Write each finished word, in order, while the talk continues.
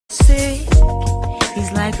music.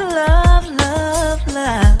 He's like love, love,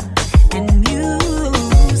 love, and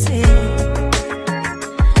music.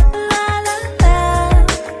 La la la, love,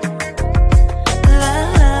 love,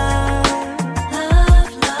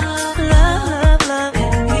 love, love, love,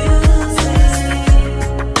 and music.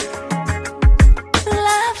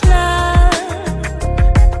 Love, love.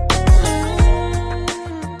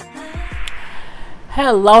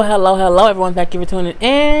 Hello, hello, hello, everyone. Thank you for tuning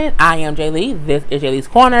in. I am Jay Lee. This is Jay Lee's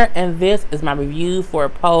Corner, and this is my review for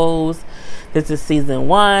Pose. This is season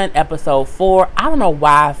 1, episode 4. I don't know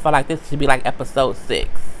why I felt like this should be like episode 6.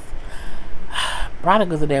 Probably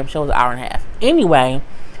because the damn show is an hour and a half. Anyway,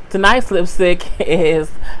 tonight's lipstick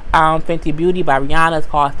is Fenty Beauty by Rihanna. It's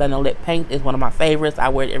called Stunning Lip Paint. It's one of my favorites. I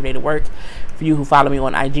wear it every day to work. For you who follow me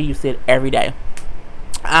on IG, you see it every day.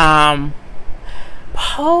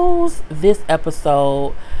 Pose, this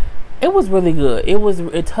episode, it was really good.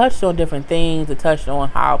 It touched on different things. It touched on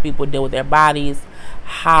how people deal with their bodies,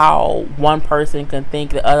 how one person can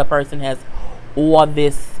think the other person has all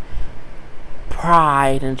this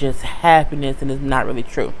pride and just happiness, and it's not really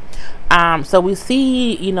true. So we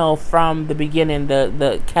see, you know, from the beginning,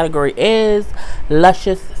 the category is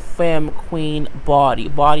luscious femme queen body,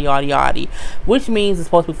 which means it's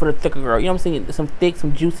supposed to be for the thicker girl. You know what I'm saying? Some thick,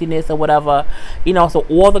 some juiciness or whatever. You know, so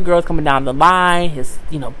all the girls coming down the line, his,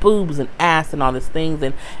 you know, boobs and ass and all these things.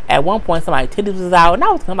 And at one point, somebody titties was out, and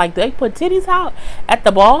I was kind of like, they put titties out at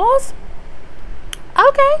the balls?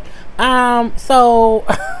 Okay. So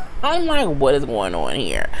I'm like, what is going on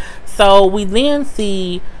here? So we then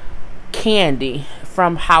see Candy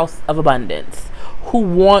from House of Abundance, who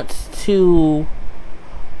wants to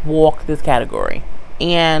walk this category,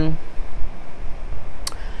 and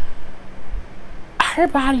her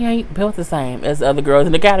body ain't built the same as the other girls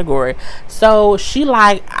in the category. So she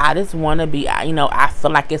like, I just want to be, you know, I feel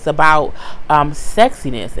like it's about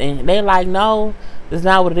sexiness, and they like, no, it's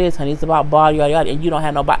not what it is, honey. It's about body, and you don't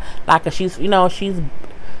have no body. Like, she's, you know, she's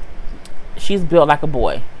built like a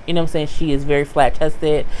boy. You know what I'm saying? She is very flat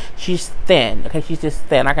chested. She's thin. Okay, she's just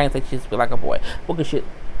thin. I can't say she's built like a boy. Because she,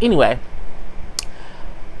 anyway.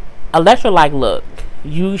 Electra like, look,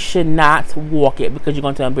 you should not walk it because you're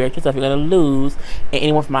going to embarrass yourself. You're going to lose, and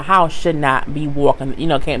anyone from my house should not be walking. You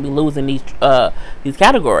know, can't be losing these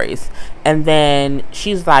categories. And then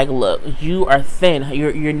she's like, look, you are thin.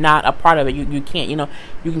 You're not a part of it. You can't. You know,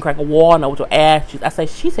 you can crack a walnut with your ass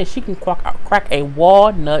cheeks. She said she can crack a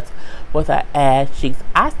walnut with her ass cheeks.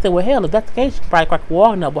 I said, well, hell, if that's the case, she can probably crack a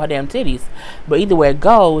walnut with her damn titties. But either way it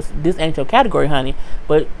goes, this ain't your category, honey.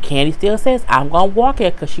 But Candy still says, I'm gonna walk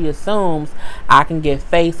it because she assumes I can give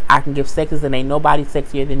face, I can give sexes, and ain't nobody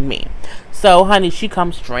sexier than me. So, honey, she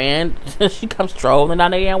comes strolling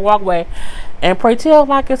down the damn walkway, and Pray Tell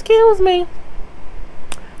like, excuse me,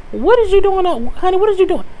 what is you doing, honey? What is you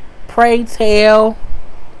doing? Pray Tell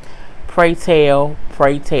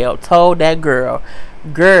told that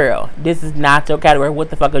girl, this is not your category. What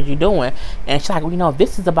the fuck are you doing? And she's like, well, you know,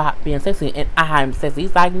 this is about being sexy, and I'm sexy.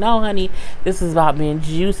 He's like, no, honey, this is about being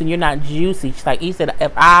juicy, and you're not juicy. She's like, he said,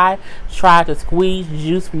 if I try to squeeze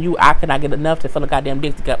juice from you, I cannot get enough to fill a goddamn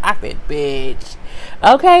Dixie cup. I said, bitch.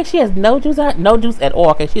 Okay, she has no juice at all.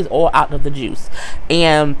 Okay, she's all out of the juice.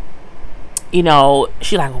 And, you know,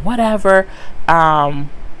 she's like, whatever. And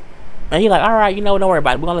he's like, all right, you know, don't worry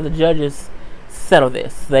about it. We're gonna let the judges settle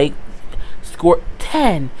this. They score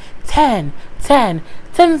 10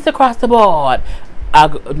 across the board.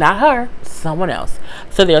 Not her, someone else.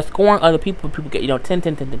 So they're scoring other people. People get, you know, 10,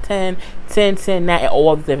 10 now, and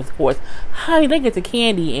all the different scores. Honey, they get to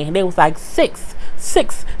Candy, and they was like 6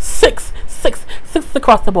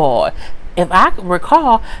 across the board. If I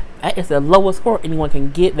recall, it's the lowest score anyone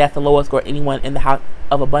can get. That's the lowest score anyone in the House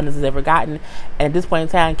of Abundance has ever gotten. And at this point in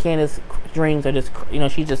time, Candace's dreams are just, you know,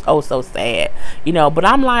 she's just so sad, you know. But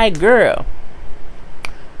I'm like, girl,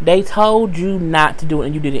 they told you not to do it,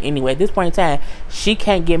 and you did it anyway. At this point in time, she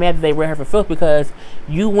can't get mad that they read her for filth because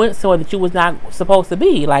you went somewhere that you was not supposed to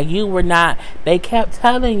be. Like, you were not. They kept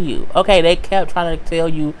telling you. Okay, they kept trying to tell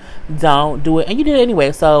you, don't do it, and you did it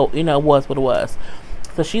anyway. So, you know, it was what it was.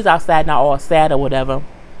 So she's outside now, all sad or whatever.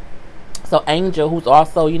 So Angel, who's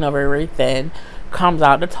also, you know, very, very thin, comes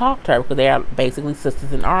out to talk to her because they are basically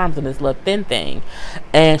sisters in arms in this little thin thing.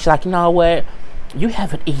 And she's like, you know what? You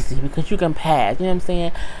have it easy because you can pass. You know what I'm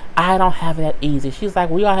saying? I don't have it that easy. She's like,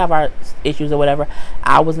 we all have our issues or whatever.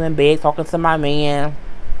 I was in bed talking to my man,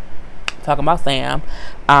 talking about Sam.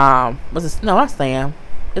 Was it? No, not Sam.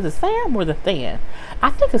 Is it Sam or is it Stan? I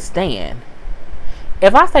think it's Stan.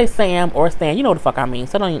 If I say Sam or Stan, you know what the fuck I mean.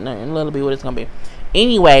 So don't even know a little bit what it's gonna be.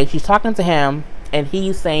 Anyway, she's talking to him, and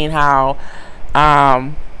he's saying how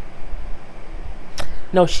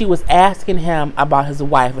No, she was asking him about his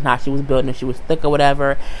wife and how she was building, if she was thick or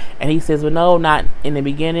whatever. And he says, well, no, not in the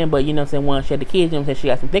beginning, but you know what I'm saying, once she had the kids, you know what I'm saying, she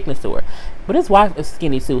got some thickness to her. But his wife is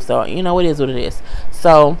skinny too, so you know, it is what it is.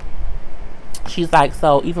 So she's like,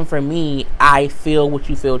 so even for me, I feel what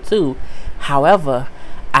you feel too. However,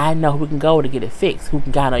 I know who can go to get it fixed, who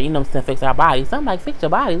can kind of, you know what I'm saying, fix our bodies. So I'm like, fix your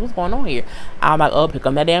bodies, what's going on here? I'm like, oh, here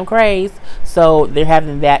come that damn craze. So they're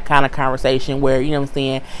having that kind of conversation where, you know what I'm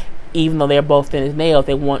saying, even though they're both thin as nails,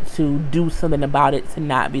 they want to do something about it to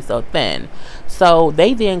not be so thin. So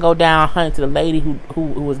they then go down hunting to the lady who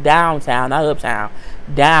was downtown, not uptown,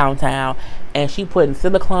 downtown, and she putting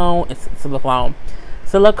silicone and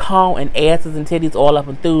asses and titties all up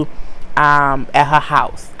and through at her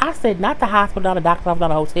house. I said, not the hospital, not the doctor's office, not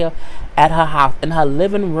the hotel, at her house, in her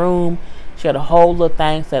living room. She had a whole little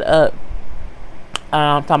thing set up.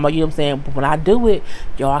 Talking about, you know what I'm saying, but when I do it,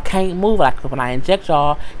 y'all can't move. Like, when I inject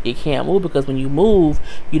y'all, you can't move, because when you move,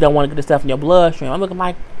 you don't want to get the stuff in your bloodstream. I'm looking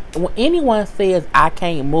like, when anyone says I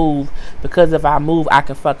can't move, because if I move, I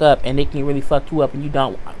can fuck up, and it can really fuck you up, and you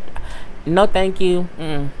don't. No, thank you.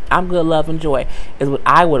 I'm good, love, and joy is what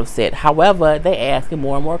I would have said. However, they asking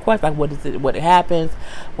more and more questions. Like, what is it? What happens?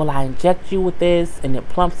 Will I inject you with this, and it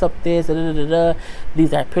plumps up this?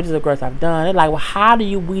 These are pictures of girls I've done. They're like, well, how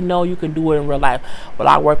do we know you can do it in real life? Well,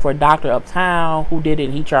 I work for a doctor uptown who did it,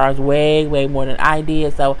 and he charged way more than I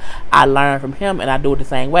did. So I learned from him, and I do it the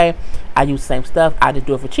same way. I use the same stuff. I just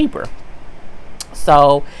do it for cheaper.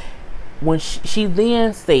 So when she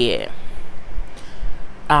then said,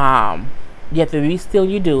 you have to be still,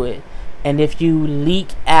 you do it, and if you leak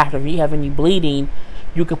after, if you have any bleeding,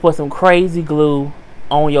 you can put some crazy glue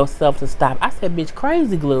on yourself to stop. I said, bitch,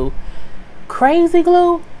 crazy glue,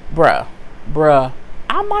 bruh.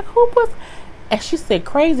 I'm like, who puts? And she said,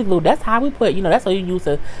 crazy glue, that's how we put, you know, that's what you use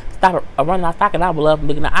to stop a running off stock. And I would love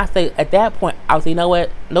looking at. I say, at that point, I would say, you know what,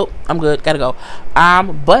 nope, I'm good, gotta go.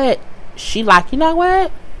 But she like, you know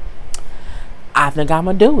what, I think I'm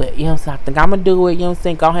gonna do it. You know what I'm saying? I think I'm gonna do it. You know what I'm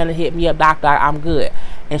saying? Go ahead and hit me up, doctor. I'm good.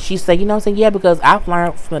 And she said, you know what I'm saying? Yeah, because I've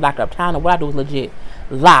learned from the doctor uptown, and what I do is legit.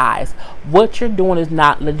 Lies. What you're doing is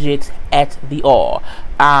not legit at the all.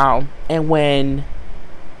 And when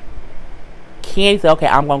Candy said, okay,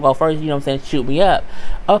 I'm gonna go first, you know what I'm saying? Shoot me up.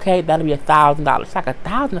 Okay, that'll be $1,000. She's like,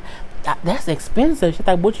 $1,000? That's expensive. She's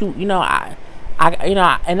like, what you know,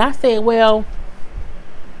 and I said, well,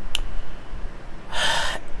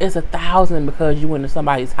 it's $1,000 because you went to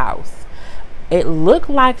somebody's house. It looked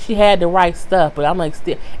like she had the right stuff, but I'm like,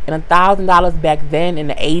 still, and $1,000 back then in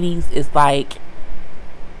the 80s is like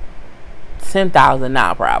 $10,000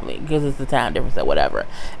 now, probably, because it's the time difference or whatever.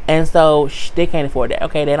 And so they can't afford that.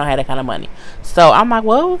 Okay, they don't have that kind of money. So I'm like,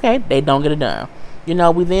 well, okay, they don't get it done. You know,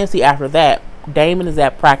 we then see after that, Damon is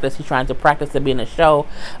at practice. He's trying to practice to be in a show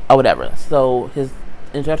or whatever. So his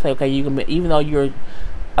instructor said, okay, you can be, even though you're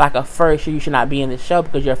like a first year, you should not be in this show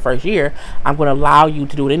because you're a first year. I'm going to allow you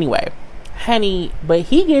to do it anyway, honey. But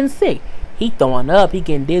he getting sick, he throwing up, he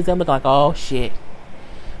getting dizzy. I'm looking like, oh shit,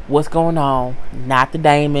 what's going on? Not the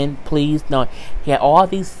Damon, please. No, he had all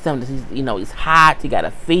these symptoms. He's, you know, he's hot, he got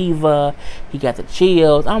a fever, he got the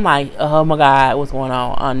chills. I'm like, oh my god, what's going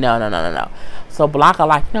on? No. So Blanca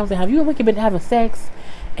like, you know what I'm saying, have you ever been having sex?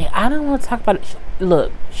 And I don't want to talk about it.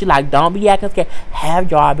 Look, she like, don't be acting scared. Have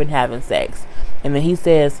y'all been having sex? And then he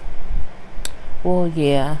says, well,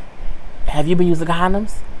 yeah. Have you been using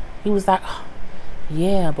condoms? He was like, oh,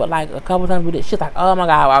 yeah, but like a couple times we did. She's like, oh my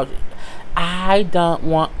god, I don't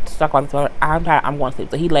want to talk about this. I'm tired, I'm going to sleep.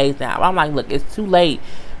 So he lays down. I'm like, look, it's too late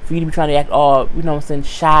for you to be trying to act all, you know what I'm saying,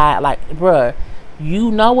 shy. Like, bruh, you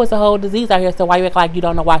know it's a whole disease out here, so why you act like you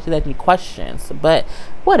don't know why she's asking me But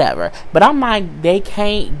whatever. But I'm like, they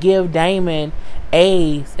can't give Damon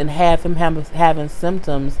AIDS and have him having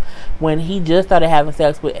symptoms when he just started having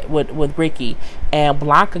sex with Ricky, and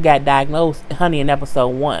Blanca got diagnosed, honey, in episode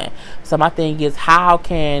 1. So my thing is, how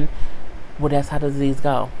can, well, that's how the disease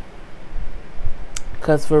go.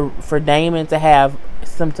 Because for Damon to have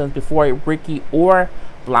symptoms before Ricky or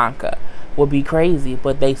Blanca would be crazy.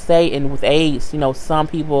 But they say, and with AIDS, you know, some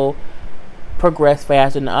people progress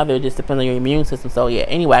faster than others. It just depends on your immune system. So yeah,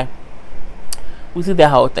 anyway, we see that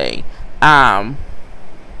whole thing.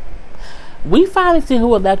 We finally see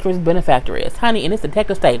who Electra's benefactor is, honey, and it's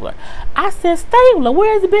Detective Stabler. I said, Stabler,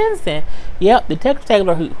 where's Benson? Yep, Detective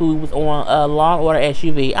Stabler, who was on Law and Order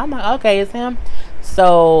SUV. I'm like, okay, it's him.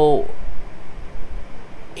 So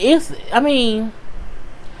it's, I mean,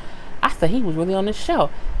 I said he was really on this show.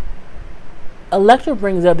 Electra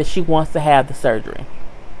brings up that she wants to have the surgery.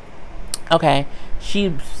 Okay,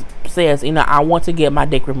 she says, you know, I want to get my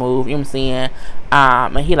dick removed, you know what I'm saying?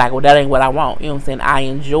 And he like, well, that ain't what I want, you know what I'm saying? I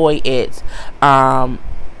enjoy it.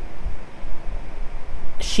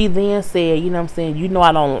 She then said, you know what I'm saying, you know,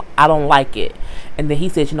 I don't like it. And then he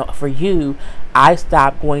said, you know, for you, I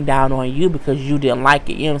stopped going down on you because you didn't like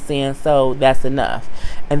it, you know what I'm saying? So that's enough.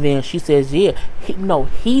 And then she says, yeah,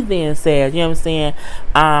 he then says, you know what I'm saying,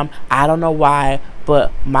 I don't know why,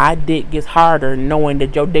 but my dick gets harder knowing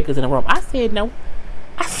that your dick is in the room. I said, no.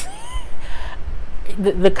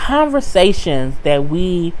 The conversations that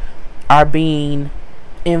we are being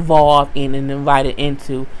involved in and invited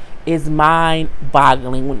into is mind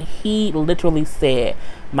boggling. When he literally said,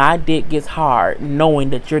 my dick gets hard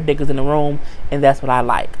knowing that your dick is in the room, and that's what I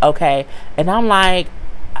like. Okay. And I'm like,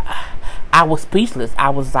 I was speechless.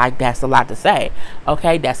 I was like, that's a lot to say.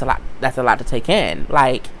 Okay, that's a lot to take in.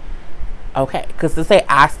 Like, okay, because to say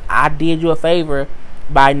I did you a favor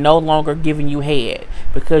by no longer giving you head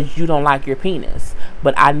because you don't like your penis,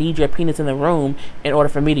 but I need your penis in the room in order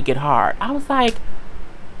for me to get hard. I was like,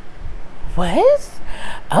 what?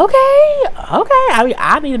 Okay. I mean,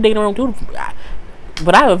 I need a dick in the room too,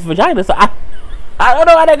 but I have a vagina, so I don't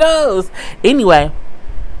know how that goes. Anyway,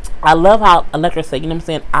 I love how Electra said, you know what I'm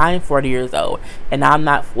saying, I'm 40 years old, and I'm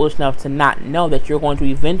not foolish enough to not know that you're going to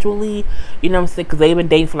eventually, you know what I'm saying, because they've been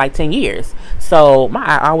dating for like 10 years. So,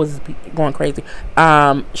 I was going crazy.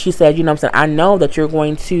 She said, you know what I'm saying, I know that you're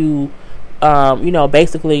going to, you know,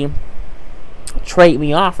 basically trade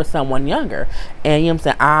me off for someone younger. And, you know what I'm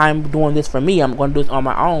saying, I'm doing this for me. I'm going to do this on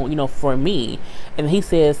my own, you know, for me. And he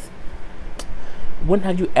says, when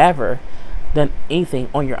have you ever done anything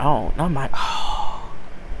on your own? And I'm like, oh.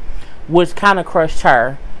 Which kind of crushed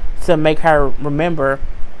her to make her remember,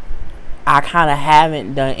 I kind of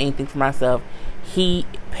haven't done anything for myself. He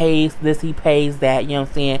pays this, he pays that, you know what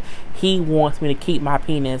I'm saying? He wants me to keep my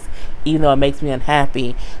penis, even though it makes me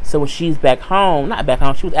unhappy. So when she's back home, not back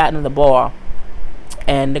home, she was out in the bar,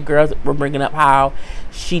 and the girls were bringing up how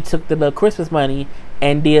she took the little Christmas money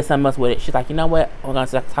and did something else with it. She's like, you know what? We're going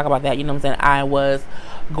to talk about that. You know what I'm saying? I was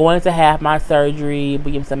going to have my surgery, but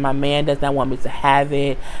you know what I'm saying, my man does not want me to have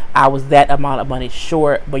it. I was that amount of money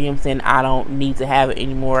short, but you know what I'm saying, I don't need to have it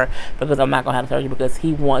anymore because I'm not going to have surgery because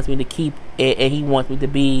he wants me to keep it, and he wants me to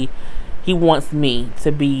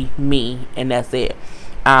be me, and that's it.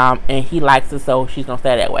 And he likes it, so she's going to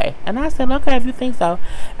stay that way. And I said, okay, if you think so.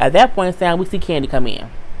 At that point in time, we see Candy come in.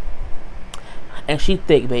 And she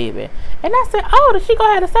thick, baby. And I said, oh, did she go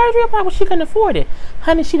have the surgery? I'm like, well, she couldn't afford it.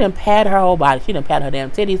 Honey, she done pat her whole body. She done pat her damn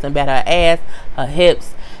titties, and pat her ass, her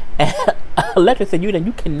hips. And Electra said,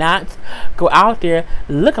 you cannot go out there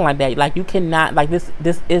looking like that. Like, you cannot, like, this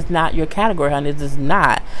is not your category, honey. This is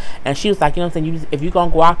not. And she was like, you know what I'm saying, if you're going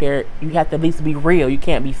to go out there, you have to at least be real. You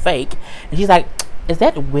can't be fake. And she's like, is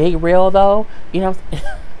that wig real, though? You know what I'm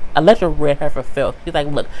saying? Electra read her for filth. She's like,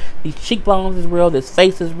 look, these cheekbones is real, this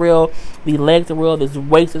face is real, these legs are real, this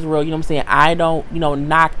waist is real. You know what I'm saying? I don't, you know,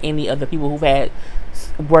 knock any of the people who've had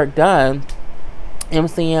work done. You know what I'm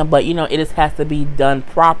saying? But, you know, it just has to be done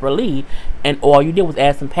properly. And all you did was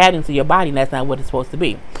add some padding to your body, and that's not what it's supposed to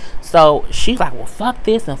be. So she's like, well, fuck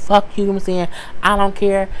this and fuck you. You know what I'm saying? I don't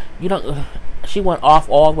care. You don't. She went off,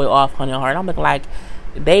 all the way off, honey, on her. And I'm looking like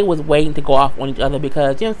they was waiting to go off on each other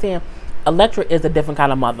because, you know what I'm saying? Electra is a different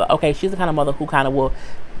kind of mother. Okay, she's the kind of mother who kind of will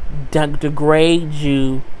degrade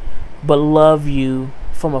you but love you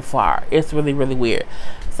from afar. It's really, really weird.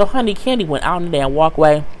 So, honey, Candy went out in the damn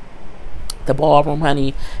walkway, the ballroom,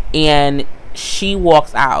 honey, and she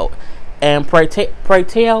walks out. And Pray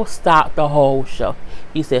Tell stopped the whole show.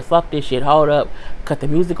 He said, fuck this shit, hold up, cut the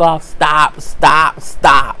music off, stop.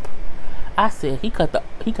 I said, he cut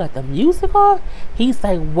the music off? He's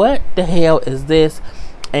like, what the hell is this?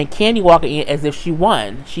 And Candy walking in as if she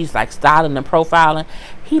won. She's like styling and profiling.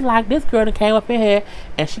 He like, this girl that came up in here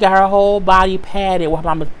and she got her whole body padded with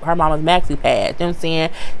her mama's maxi pad. You know what I'm saying?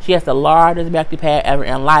 She has the largest maxi pad ever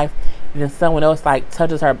in life. And then someone else like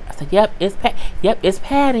touches her. I said, yep, it's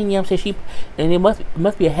padding. You know what I'm saying? And it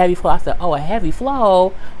must be a heavy flow. I said, oh, a heavy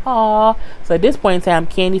flow. Aw. So at this point in time,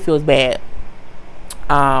 Candy feels bad.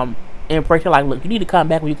 And Pray Tell like, look, you need to come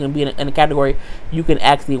back when you can be in a category you can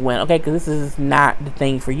actually win, okay? Because this is not the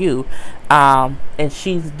thing for you. And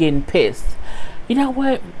she's getting pissed. You know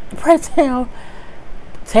what? Pray Tell,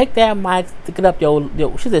 take that mic, stick it up your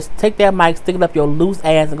she says, take that mic, stick it up your loose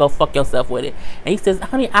ass and go fuck yourself with it. And he says,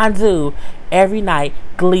 honey, I do every night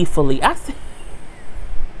gleefully. I said,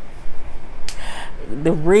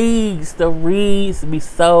 the reads be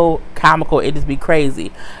so comical, it just be crazy.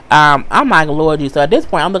 I'm like, Lord Jesus. So at this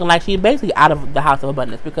point, I'm looking like she's basically out of the house of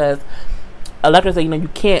abundance because Electra said, you know, you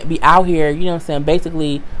can't be out here, you know what I'm saying,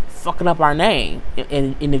 basically fucking up our name.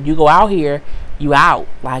 And if you go out here, you out.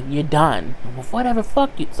 Like, you're done. Well, whatever,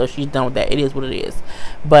 fuck you. So she's done with that. It is what it is.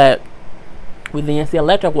 But we then see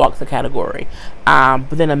Electra walks the category.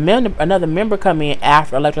 But then another member come in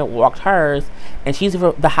after Electra walked hers, and she's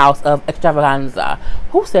from the House of Extravaganza.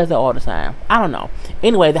 Who says that all the time? I don't know.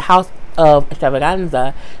 Anyway, the House of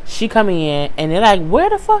Extravaganza, she come in, and they're like, where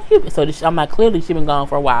the fuck you been? So I'm like, clearly she been gone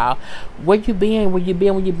for a while. Where you been? Where you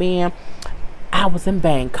been? Where you been? I was in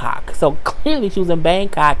Bangkok. So clearly she was in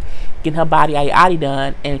Bangkok getting her body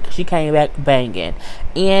done, and she came back banging.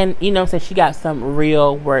 And, you know what I'm saying, she got some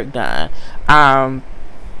real work done. And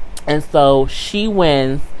so she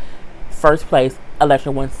wins first place.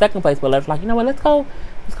 Electra wins second place, but Electra's like, you know what, let's go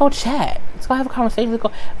chat. Let's go have a conversation. Let's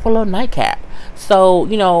go for a little nightcap. So,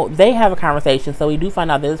 you know, they have a conversation. So we do find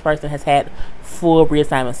out that this person has had full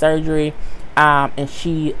reassignment surgery. And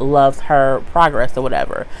she loves her progress or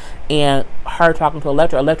whatever. And her talking to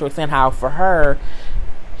Electra saying how for her,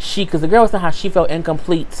 because the girl was saying how she felt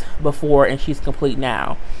incomplete before and she's complete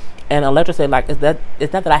now. And Electra said, like,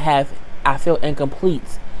 it's not that I feel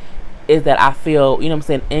incomplete, is that I feel, you know what I'm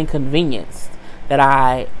saying, inconvenienced that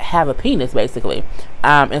I have a penis, basically.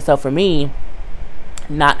 And so for me,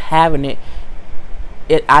 not having it,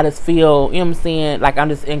 I just feel, you know what I'm saying, like I'm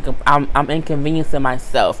just I'm inconveniencing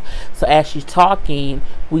myself. So as she's talking,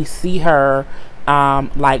 we see her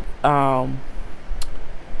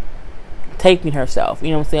taping herself, you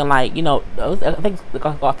know what I'm saying, like, you know, I think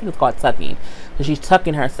it's called tucking. So she's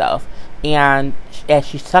tucking herself, and as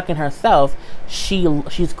she's tucking herself,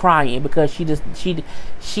 she's crying because she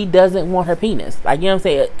doesn't want her penis, like, you know what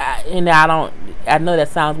I'm saying. I know that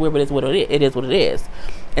sounds weird, but it's what it is what it is.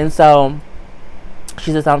 And so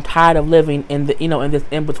she says, I'm tired of living in the, you know, in this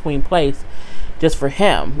in-between place just for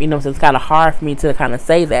him. You know, so it's kind of hard for me to kind of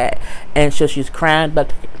say that. And so she's crying,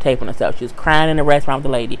 but taping herself. She's crying in the restaurant with the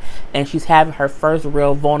lady. And she's having her first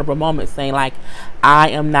real vulnerable moment, saying, like, I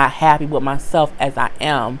am not happy with myself as I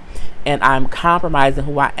am. And I'm compromising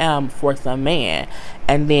who I am for some man.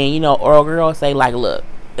 And then, you know, oral girl say, like, look,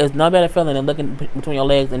 there's no better feeling than looking between your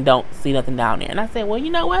legs and don't see nothing down there. And I said, well, you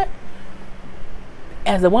know what?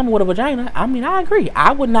 As a woman with a vagina, I mean, I agree.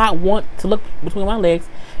 I would not want to look between my legs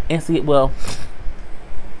and see it. Well,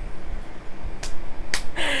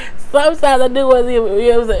 sometimes I do.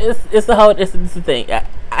 It's the thing.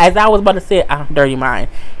 As I was about to say, I'm dirty mind.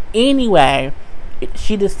 Anyway,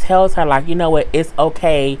 she just tells her, like, you know what? It's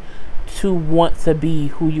okay to want to be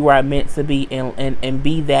who you are meant to be, and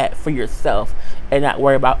be that for yourself, and not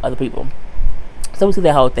worry about other people. So we see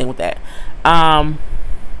that whole thing with that.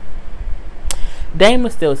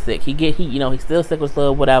 Damon's still sick. You know, he's still sick with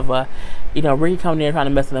love, whatever. You know, Ricky coming in trying to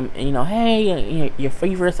mess with him, and, you know, hey, your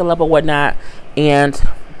fever is still up or whatnot. And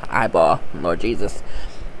eyeball, Lord Jesus.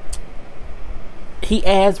 He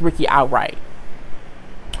asked Ricky outright,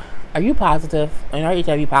 are you positive? Are you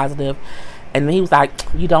HIV positive? And then he was like,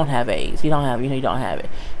 you don't have AIDS. You don't have it.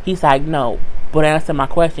 He's like, no. But answer my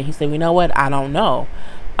question. He said, you know what? I don't know.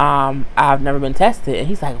 I've never been tested. And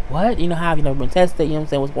he's like, what? You know, how have you never been tested? You know what I'm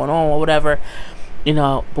saying? What's going on or whatever? You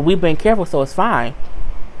know, but we've been careful, so it's fine.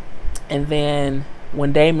 And then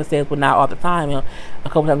when Damon says, well, not all the time, you know, a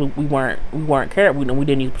couple times we weren't careful, we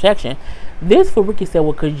didn't use protection. This for Ricky said,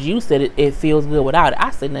 well, because you said it feels good without it.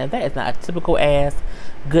 I said, no, that is not a typical ass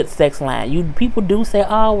good sex line. People do say,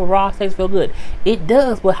 oh, well, raw sex feel good. It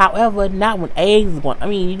does, but however, not when eggs is going. I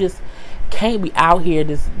mean, you just can't be out here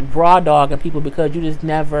just raw dogging people because you just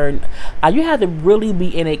never. You have to really be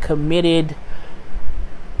in a committed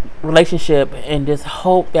relationship and just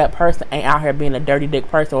hope that person ain't out here being a dirty dick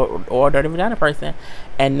person or a dirty vagina person,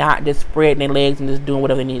 and not just spreading their legs and just doing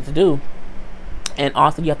whatever they need to do. And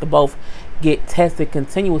also, you have to both get tested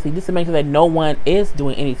continuously just to make sure that no one is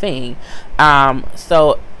doing anything.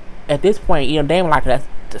 So at this point, you know, Damon like, that's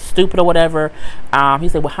stupid or whatever. He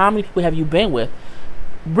said, well, how many people have you been with?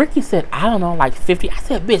 Ricky said, I don't know, like 50. I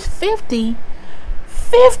said, bitch, 50?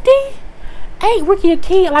 50? Ain't Ricky a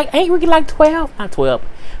kid? Like, ain't Ricky like 12? Not 12.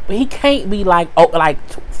 But he can't be like, oh, like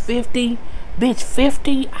 50. Bitch,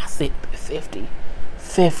 50? I said 50.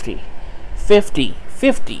 50. 50.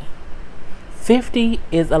 50. 50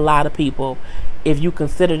 is a lot of people if you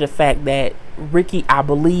consider the fact that Ricky, I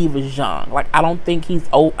believe, is young. Like, I don't think he's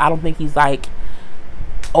old. I don't think he's like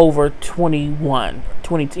over 21,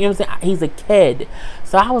 22. You know what I'm saying? He's a kid.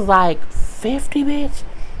 So I was like, 50, bitch?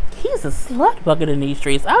 He's a slut bucket in these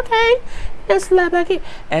streets. Okay. He's a slut bucket.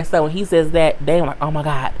 And so when he says that, they were like, oh my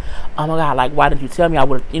God. Like, why didn't you tell me? I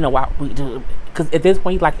would, you know, why we do? Because at this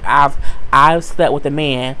point, he's like, I've slept with a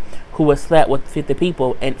man who has slept with 50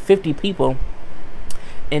 people, and 50 people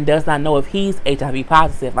and does not know if he's HIV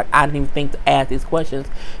positive. Like, I didn't even think to ask these questions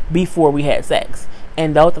before we had sex.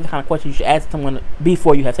 And those are the kind of questions you should ask someone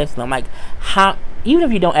before you have sex with them. Like, how, even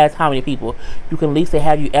if you don't ask how many people, you can at least say,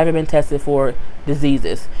 have you ever been tested for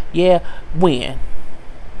diseases? Yeah. When?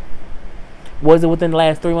 Was it within the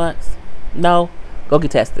last 3 months? No. Go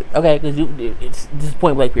get tested, okay? Because it's just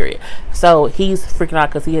point blank period. So he's freaking out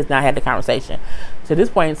because he has not had the conversation. So at this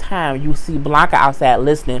point in time, you see Blanca outside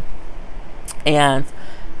listening, and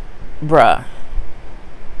bruh,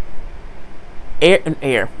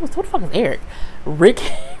 what the fuck is Eric?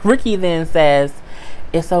 Ricky then says,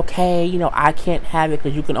 it's okay, you know, I can't have it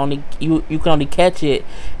because you can only catch it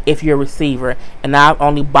if you're a receiver, and I've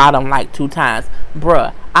only bottomed like 2 times.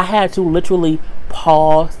 Bruh, I had to literally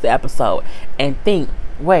pause the episode and think,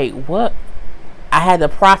 wait, what? I had to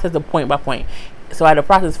process the point by point. So I had to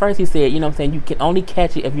process first. He said, you know what I'm saying, you can only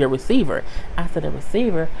catch it if you're a receiver. I said, a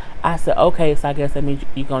receiver? I said, okay, so I guess that means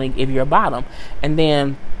you can only if you're a bottom. And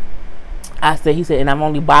then he said, and I've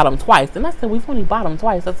only bottomed twice. And I said, we've only bottomed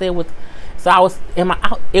twice. I said, so I was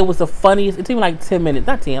it was the funniest. It took me like 10 minutes,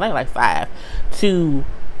 not 10, like 5, to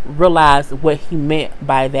realize what he meant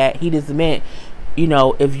by that. He just meant, you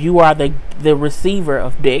know, if you are the receiver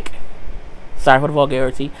of dick, sorry for the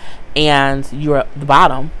vulgarity, and you're the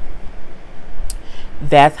bottom,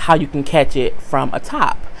 that's how you can catch it from a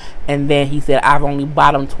top. And then he said, I've only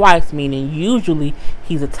bottomed twice, meaning usually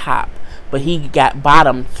he's a top, but he got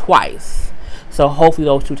bottomed twice. So hopefully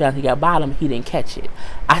those 2 times he got bottomed, he didn't catch it.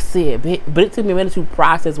 I said, but it took me a minute to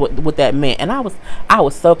process what that meant, and I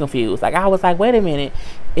was so confused. Like, I was like, wait a minute,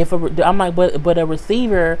 I'm like, but a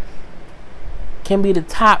receiver can be the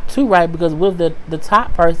top too, right? Because with the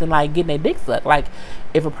top person, like, getting their dick sucked, like,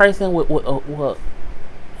 if a person would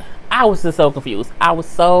I was just so confused. I was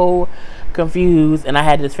so confused, and I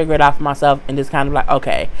had to just figure it out for myself and just kind of like,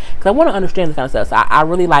 okay, because I want to understand this kind of stuff. So I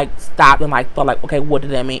really like stopped and like thought like, okay, what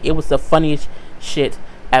did that mean? It was the funniest shit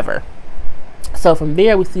ever. So from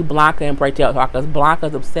there, we see Blanca and Praytel talk, because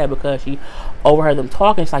Blanca's upset because she overheard them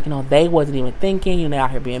talking. She's like, you know, they wasn't even thinking, you know, they're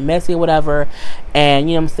out here being messy or whatever. And,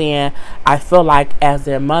 you know what I'm saying, I feel like as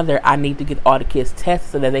their mother, I need to get all the kids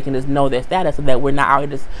tested so that they can just know their status, so that we're not out here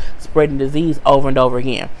just spreading disease over and over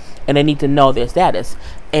again. And they need to know their status.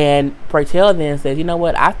 And Praytel then says, you know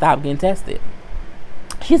what, I stopped getting tested.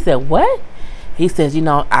 She said, what? He says, you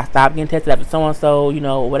know, I stopped getting tested after so-and-so, you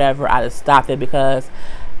know, whatever. I just stopped it because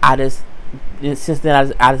since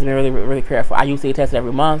then I just been really, really careful. I used to get tested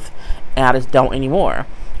every month, and I just don't anymore.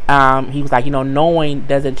 He was like, you know, knowing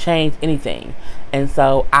doesn't change anything. And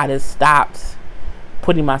so I just stopped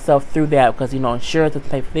putting myself through that, because, you know, insurance doesn't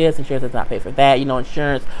pay for this, insurance does not pay for that, you know,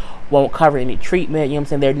 insurance won't cover any treatment, you know what I'm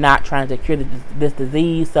saying, they're not trying to cure this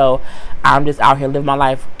disease, so I'm just out here living my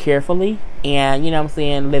life carefully, and, you know what I'm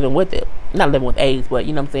saying, living with it, not living with AIDS, but,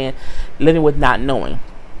 you know what I'm saying, living with not knowing.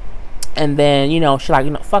 And then, you know, she's like,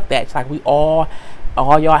 you know, fuck that. She's like, we all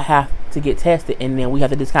y'all have to get tested, and then we have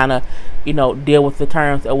to just kind of, you know, deal with the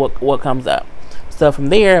terms of what comes up. So from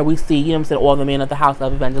there, we see, you know what I'm saying, all the men at the house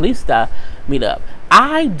of Evangelista meet up.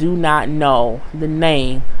 I do not know the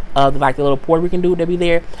name of the little Puerto Rican dude that be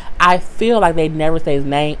there. I feel like they never say his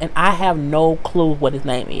name, and I have no clue what his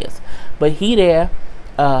name is. But he there,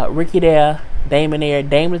 Ricky there, Damon there.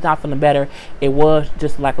 Damon's not feeling better. It was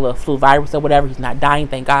just like a little flu virus or whatever. He's not dying,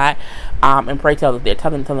 thank God. And Praytel is there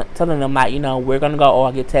telling them, like, you know, we're gonna go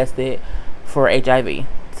all get tested for HIV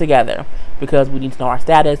together, because we need to know our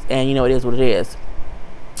status, and, you know, it is what it is.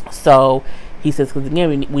 So he says, because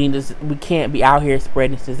again, we can't be out here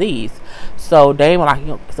spreading this disease. So Damon, like, you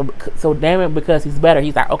know, so Damon, because he's better,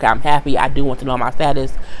 he's like, okay, I'm happy. I do want to know my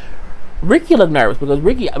status. Ricky looked nervous, because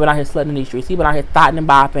Ricky been out here slutting in these streets. He been out here thotting and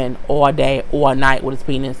bopping all day, all night with his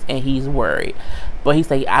penis, and he's worried. But he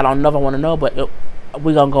say, I don't know if I want to know, but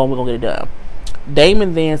we're gonna go and we're gonna get it done.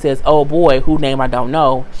 Damon then says, oh boy, who name I don't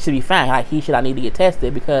know should be fine. Like, he should I need to get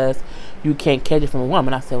tested, because you can't catch it from a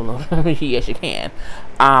woman. I said, well, yes, you can.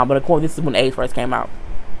 But of course, this is when AIDS first came out.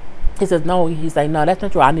 He says, no. He's like, no, that's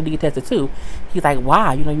not true. I need to get tested too. He's like,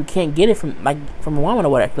 why? You know, you can't get it from a woman or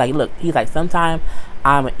whatever. Like, look, he's like, sometimes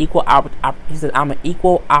I'm an equal he says, I'm an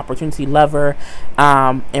equal opportunity lover.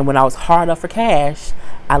 And when I was hard up for cash,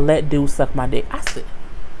 I let dudes suck my dick.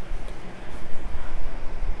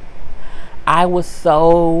 I was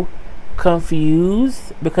so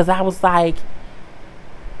confused, because I was like,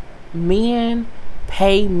 men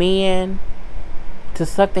pay men to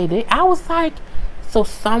suck their dick. I was like, so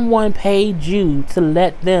someone paid you to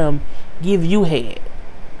let them give you head.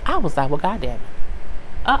 I was like, well, goddamn it.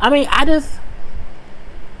 I mean, I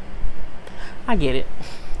get it.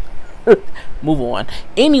 Move on.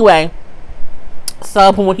 Anyway,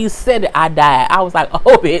 So when he said it, I died. I was like,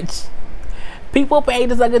 oh, bitch. People pay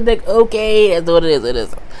to suck a dick. Okay, that's what it is. It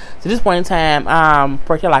is. So at this point in time,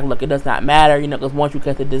 Perk's like, look, it does not matter, you know, because once you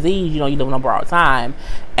catch the disease, you know, you live on borrowed time.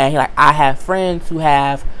 And he like, I have friends who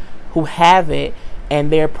have it, and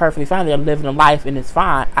they're perfectly fine. They're living a life, and it's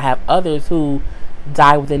fine. I have others who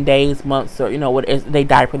die within days, months, or, you know, they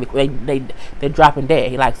die pretty. They're dropping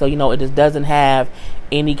dead. He like, so, you know, it just doesn't have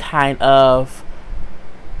any kind of.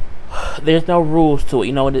 There's no rules to it.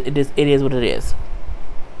 You know, it is what it is.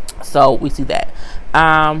 So we see that.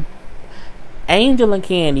 Angel and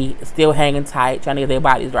Candy still hanging tight, trying to get their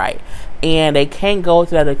bodies right. And they can't go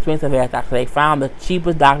to that expensive ass doctor. They found the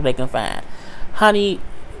cheapest doctor they can find. Honey,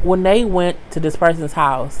 when they went to this person's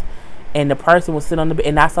house and the person was sitting on the bed,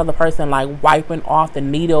 and I saw the person like wiping off the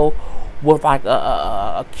needle with like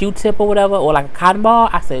a Q-tip or whatever, or like a cotton ball,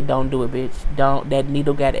 I said, don't do it, bitch. Don't. That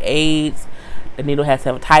needle got AIDS. The needle has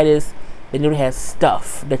hepatitis. The needle has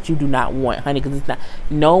stuff that you do not want, honey, because it's not.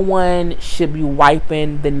 No one should be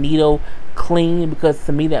wiping the needle clean, because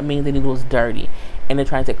to me that means the needle is dirty, and they're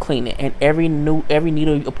trying to clean it. And every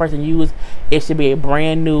needle a person uses, it should be a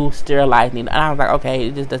brand new sterilized needle. And I was like, okay,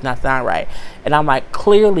 it just does not sound right. And I'm like,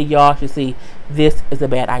 clearly y'all should see this is a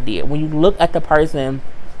bad idea. When you look at the person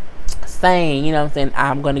saying, you know what I'm saying,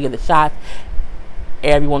 I'm going to get the shots,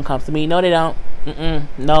 everyone comes to me. No, they don't.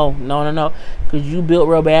 No. Because you built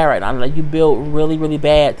real bad right now. Like, you built really, really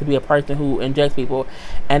bad to be a person who injects people.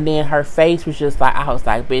 And then her face was just like, I was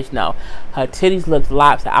like, bitch, no. Her titties looked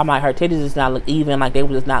lopsided. I'm like, her titties just not look even. Like, they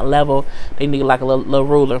were just not level. They need like a little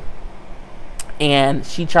ruler. And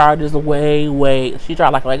she charges way. She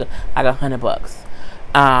charged like $100.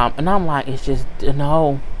 And I'm like, it's just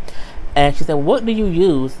no. And she said, what do you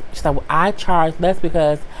use? She said, well, I charge less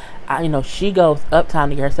because she goes uptown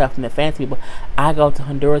to get herself from the fancy people. I go to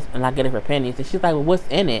Honduras and I get it for pennies. And she's like, well, what's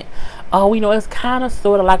in it? Oh, it's kind of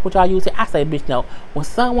sort of like what y'all use here. I say, bitch, no. When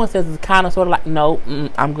someone says it's kind of sort of like, no,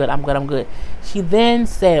 I'm good. She then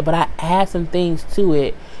said, but I add some things to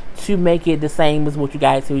it to make it the same as what you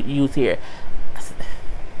guys use here.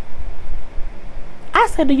 I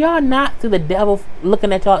said, do y'all not see the devil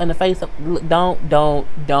looking at y'all in the face? Don't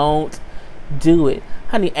do it.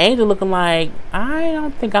 Honey, Angel looking like, I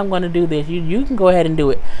don't think I'm going to do this. You can go ahead and do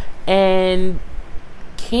it. And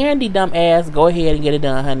Candy, dumb ass, go ahead and get it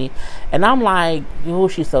done, honey. And I'm like, oh,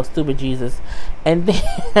 she's so stupid, Jesus. And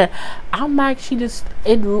then I'm like,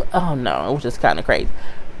 oh no, it was just kind of crazy.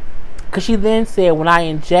 Because she then said, when I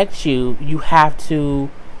inject you, you have to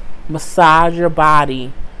massage your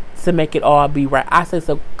body to make it all be right. I said,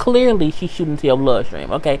 so clearly she's shooting to your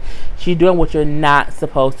bloodstream, okay? She's doing what you're not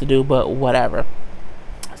supposed to do, but whatever.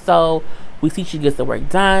 So we see she gets the work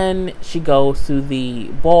done. She goes to the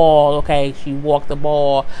ball, okay? She walked the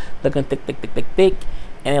ball looking thick.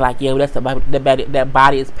 And they're like, yeah, well, that's that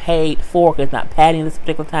body is paid for, because it's not padding this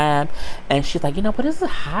particular time. And she's like, but this is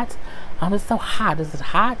hot. It's so hot. This is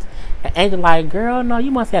hot. And Angel like, girl, no,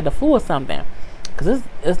 you must have the flu or something, because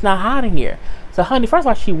it's not hot in here. So, honey, first of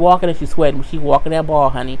all, she walking and she's sweating. She walking that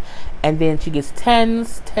ball, honey. And then she gets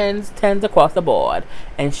tens across the board.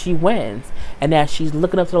 And she wins. And now she's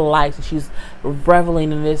looking up to the lights and she's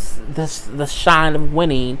reveling in the shine of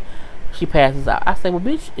winning. She passes out. I say, well,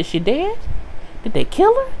 bitch, is she dead? Did they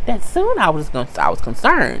kill her that soon? I was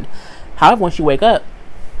concerned. However, when she wake up,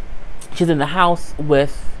 she's in the house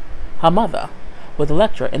with her mother, with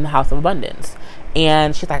Electra, in the house of abundance.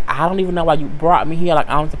 And she's like, I don't even know why you brought me here. Like,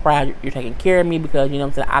 I'm surprised you're taking care of me, because, you know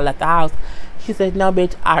what I'm saying, I left the house. She said, no,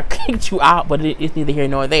 bitch, I kicked you out, but it's neither here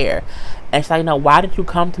nor there. And she's like, no, why did you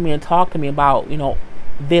come to me and talk to me about,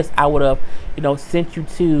 this? I would have, sent you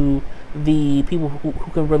to the people who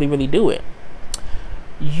can really, really do it.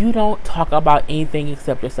 You don't talk about anything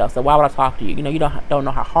except yourself. So why would I talk to you? You don't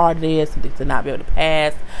know how hard it is to not be able to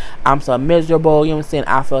pass. I'm so miserable. You know what I'm saying?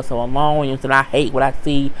 I feel so alone. You know what I'm saying? I hate what I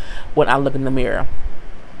see when I look in the mirror.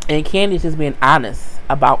 And Candy's just being honest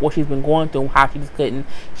about what she's been going through, how she just couldn't.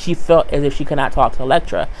 She felt as if she could not talk to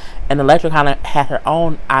Electra. And Electra kind of had her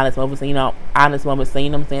own honest moments, saying, you know what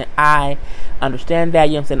I'm saying? I understand that.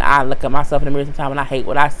 You know what I'm saying? I look at myself in the mirror sometimes and I hate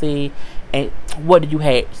what I see. And what did you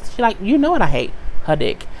hate? She's like, you know what I hate? Her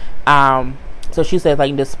dick. So she says,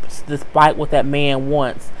 like, despite what that man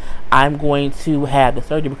wants, I'm going to have the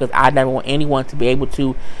surgery, because I never want anyone to be able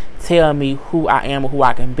to tell me who I am or who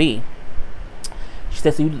I can be. She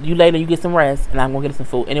says, so you later, you get some rest, and I'm going to get some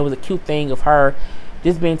food. And it was a cute thing of her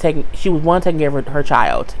just being she was, one, taking care of her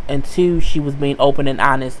child, and two, she was being open and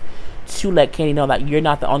honest to let Candy know, like, you're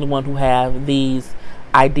not the only one who have these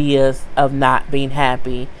ideas of not being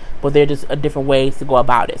happy, but they're just different ways to go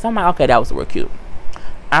about it. So I'm like, okay, that was real cute.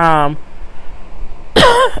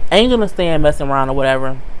 Angel is staying messing around or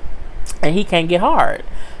whatever, and he can't get hard.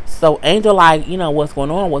 So Angel like, what's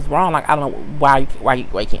going on? What's wrong? Like, I don't know why you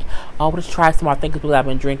can't. Oh, let's try some more. I think it's because I've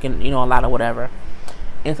been drinking, a lot of whatever.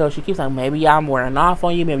 And so she keeps like, maybe I'm wearing off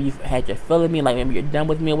on you. Maybe you've had your fill of me. Like, maybe you're done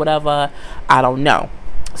with me or whatever. I don't know.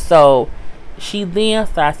 So she then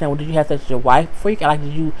starts saying, well, did you have sex with your wife before you got, like,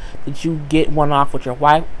 did you get one off with your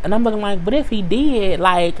wife? And I'm looking like, but if he did,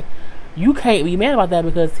 like, you can't be mad about that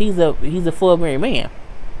because he's a full married man.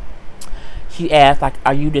 She asked, like,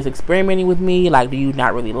 are you just experimenting with me? Like, do you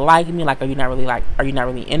not really like me? Like, are you not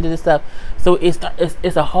really into this stuff? So it's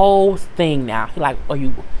a whole thing now. He like,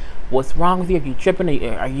 what's wrong with you? Are you tripping?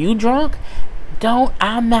 Are you drunk?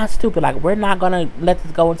 I'm not stupid. Like, we're not gonna let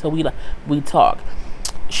this go until we talk.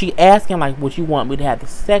 She asked him, like, would you want me to have the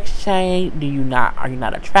sex change? Are you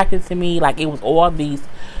not attracted to me? Like, it was all these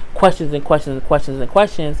questions and questions and questions and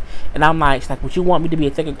questions. And I'm like, she's like, would you want me to be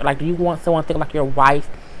a second? Like, do you want someone to think like your wife?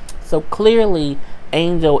 So clearly,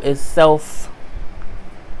 Angel is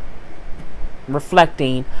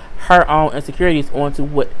self-reflecting her own insecurities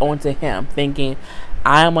onto him, thinking,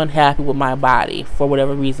 I am unhappy with my body for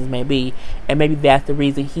whatever reasons may be, and maybe that's the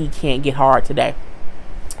reason he can't get hard today.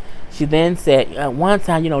 She then said, one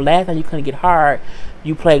time, last time you couldn't get hard,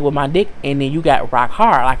 you played with my dick, and then you got rock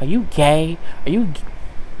hard. Like, are you gay? Are you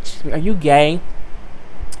gay?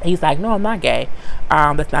 He's like, no, I'm not gay.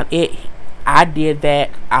 That's not it. I did that.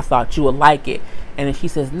 I thought you would like it. And then she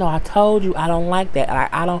says, no, I told you I don't like that.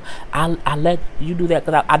 I let you do that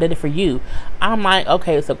because I did it for you. I'm like,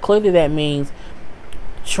 okay, so clearly that means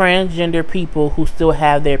transgender people who still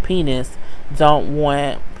have their penis don't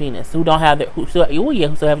want penis. Who still have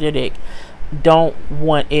their dick don't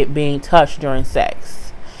want it being touched during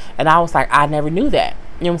sex. And I was like, I never knew that.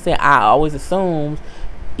 You know what I'm saying? I always assumed,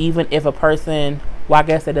 even if a person, well, I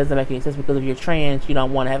guess that doesn't make any sense because if you're trans, you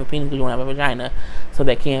don't want to have a penis because you want to have a vagina. So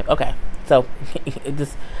they can't. Okay. So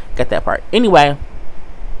just get that part. Anyway,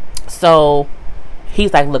 so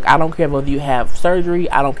he's like, look, I don't care whether you have surgery.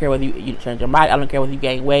 I don't care whether you change your mind. I don't care whether you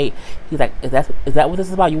gain weight. He's like, is that what this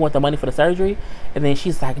is about? You want the money for the surgery? And then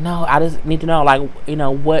she's like, no, I just need to know, like,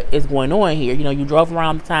 what is going on here? You drove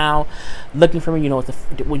around the town looking for me.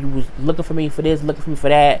 When you was looking for me for this, looking for me for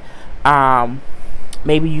that.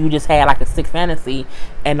 Maybe you just had like a sick fantasy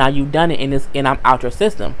and now you've done it and I'm out your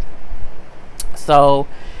system. So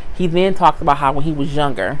he then talks about how when he was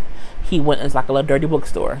younger, he went into like a little dirty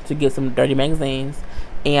bookstore to get some dirty magazines,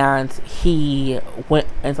 and he went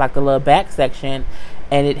into like the little back section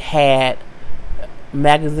and it had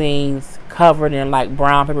magazines covered in like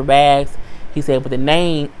brown paper bags. He said, but the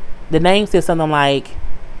name said something like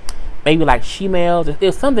maybe like she-mails. It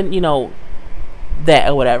was something, that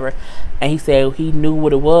or whatever. And he said he knew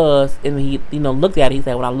what it was, and he looked at it. He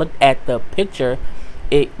said, when I looked at the picture,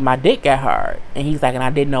 my dick got hard. And he's like, and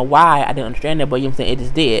I didn't know why. I didn't understand it, but it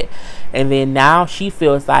just did. And then now she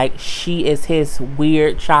feels like she is his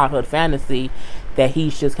weird childhood fantasy that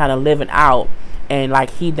he's just kind of living out, and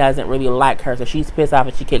like he doesn't really like her, so she's pissed off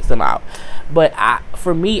and she kicks him out. But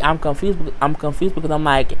for me, I'm confused because I'm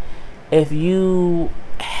like, if you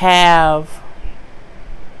have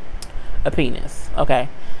a penis, okay,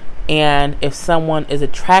 and if someone is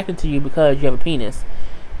attracted to you because you have a penis,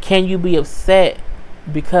 can you be upset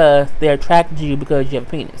because they're attracted to you because you have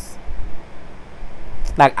a penis?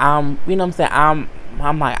 Like, I'm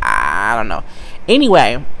like, I don't know.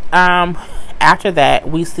 Anyway, after that,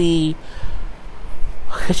 we see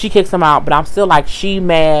she kicks him out, but I'm still like, she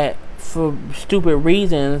mad for stupid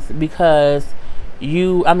reasons because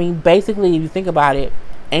basically, if you think about it,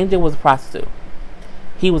 Angel was a prostitute.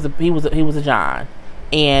 He was a John,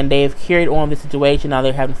 and they've carried on this situation. Now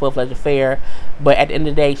they're having a full-fledged affair, but at the end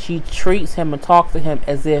of the day, she treats him and talks to him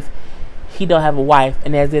as if he don't have a wife,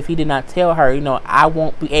 and as if he did not tell her, I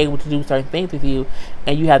won't be able to do certain things with you,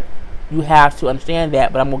 and you have to understand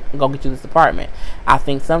that, but I'm gonna get you this apartment. I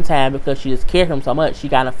think sometimes because she just cares for him so much, she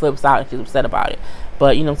kind of flips out and she's upset about it.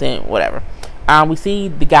 But you know what I'm saying, whatever. We see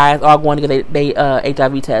the guys all going to get their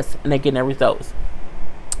HIV test, and they're getting their results.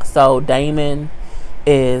 So Damon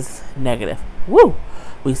is negative. Woo!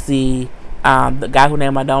 We see the guy whose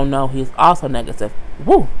name I don't know, he's also negative.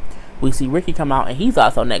 Woo! We see Ricky come out and he's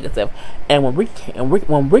also negative. And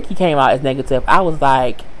when Ricky came out as negative, I was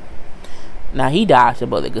like, now he dodged a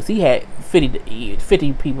bullet because he had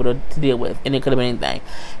 50 people to deal with, and it could have been anything.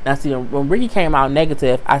 Now see, when Ricky came out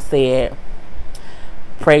negative, I said,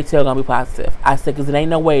 pray tell gonna be positive. I said, because it ain't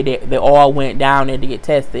no way that they all went down there to get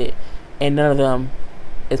tested and none of them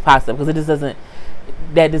is positive, because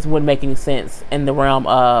that just wouldn't make any sense in the realm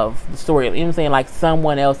of the story. You know what I'm saying? Like,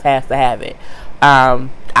 someone else has to have it.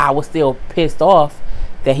 I was still pissed off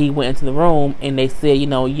that he went into the room and they said, you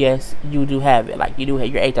know, yes, you do have it. Like, you do have,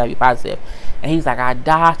 you're HIV positive. And he's like, I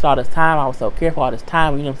dodged all this time. I was so careful all this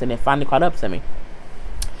time. You know what I'm saying? They finally caught up to me.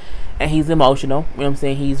 And he's emotional. You know what I'm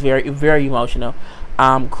saying? He's very, very emotional.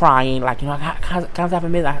 Crying. Like, you know, I have a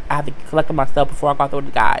minute. I have to collect myself before I go through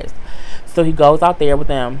the guys. So he goes out there with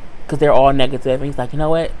them because they're all negative. And he's like, you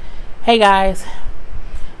know what? Hey, guys.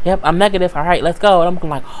 Yep, I'm negative. All right, let's go. And I'm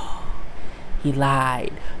like, oh, he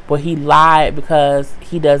lied. But he lied because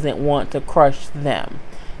he doesn't want to crush them.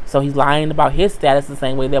 So he's lying about his status the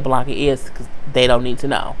same way that Blanca is, because they don't need to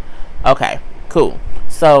know. Okay, cool.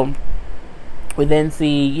 So we then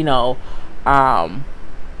see, you know,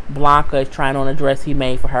 Blanca is trying on a dress he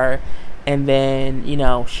made for her. And then, you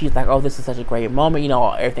know, she's like, oh, this is such a great moment. You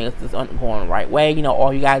know, everything is just going the right way. You know,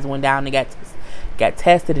 all you guys went down and got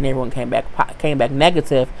tested and everyone came back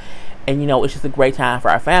negative. And, you know, it's just a great time for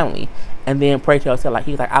our family. And then Pray Tell said, like,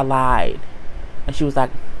 he's like, I lied. And she was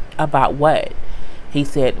like, about what? He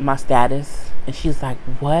said, my status. And she's like,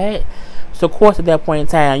 what? So, of course, at that point in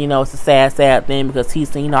time, you know, it's a sad, sad thing because he's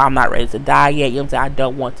saying, you know, I'm not ready to die yet. You know what I'm saying? I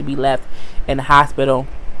don't want to be left in the hospital,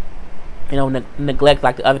 you know, neglect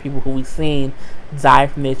like the other people who we've seen die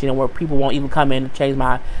from this, you know, where people won't even come in to change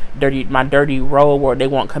my dirty robe, or they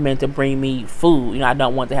won't come in to bring me food. You know, I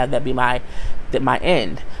don't want to have that be my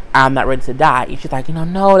end. I'm not ready to die. And she's like, you know,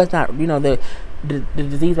 no, that's not, you know, the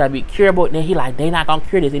disease might be curable. And then he like, they not gonna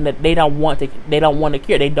cure this. And they don't want to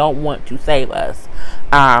cure. They don't want to save us.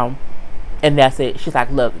 And that's it. She's like,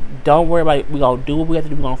 look, don't worry about it. We're gonna do what we have to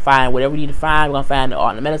do. We're gonna find whatever we need to find. We're gonna find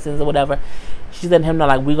all the medicines or whatever. She's letting him know,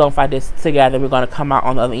 like, we're gonna fight this together. We're gonna come out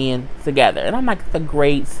on the other end together. And I'm like, it's a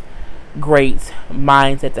great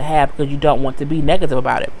mindset to have, because you don't want to be negative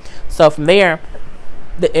about it. So from there,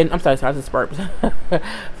 I'm sorry, I just burped.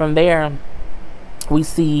 From there, we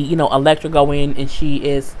see, you know, Electra go in and she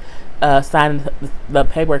is signing the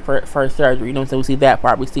paperwork for surgery. You know what I'm saying? We see that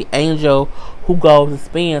part. We see Angel, who goes and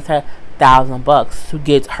spends her $1,000 to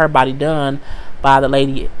get her body done by the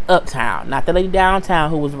lady uptown, not the lady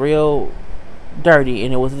downtown who was real dirty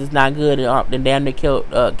and it was just not good and damn near killed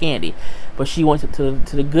Candy. But she went to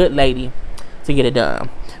the good lady to get it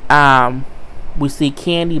done. We see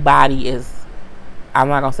Candy body is, I'm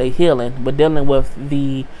not gonna say healing, but dealing with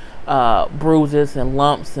the bruises and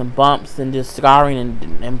lumps and bumps and just scarring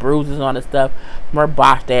and bruises and all that stuff from her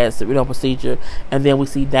botched ass, you know, procedure. And then we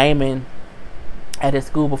see Damon at his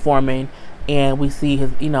school performing, and we see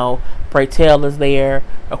his, you know, Pray Tell is there,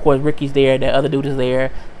 of course Ricky's there, the other dude is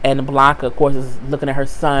there, and Blanca, of course, is looking at her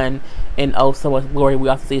son in oh so much glory. We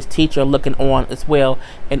also see his teacher looking on as well,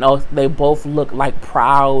 and they both look like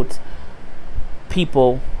proud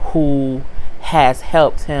people who has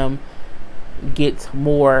helped him get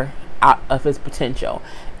more out of his potential.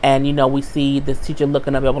 And, you know, we see this teacher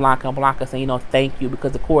looking up at Blanca, and Blanca saying, you know, thank you,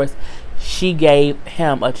 because of course she gave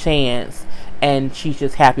him a chance and she's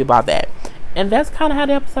just happy about that. And that's kind of how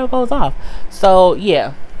the episode goes off. So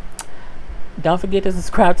yeah, don't forget to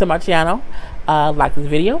subscribe to my channel, like this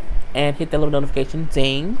video, and hit that little notification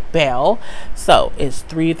ding bell. So it's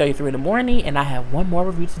 3:33 in the morning and I have one more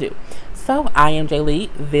review to do. So I am Jay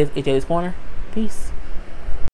Lee. This is Jay's Corner. Peace.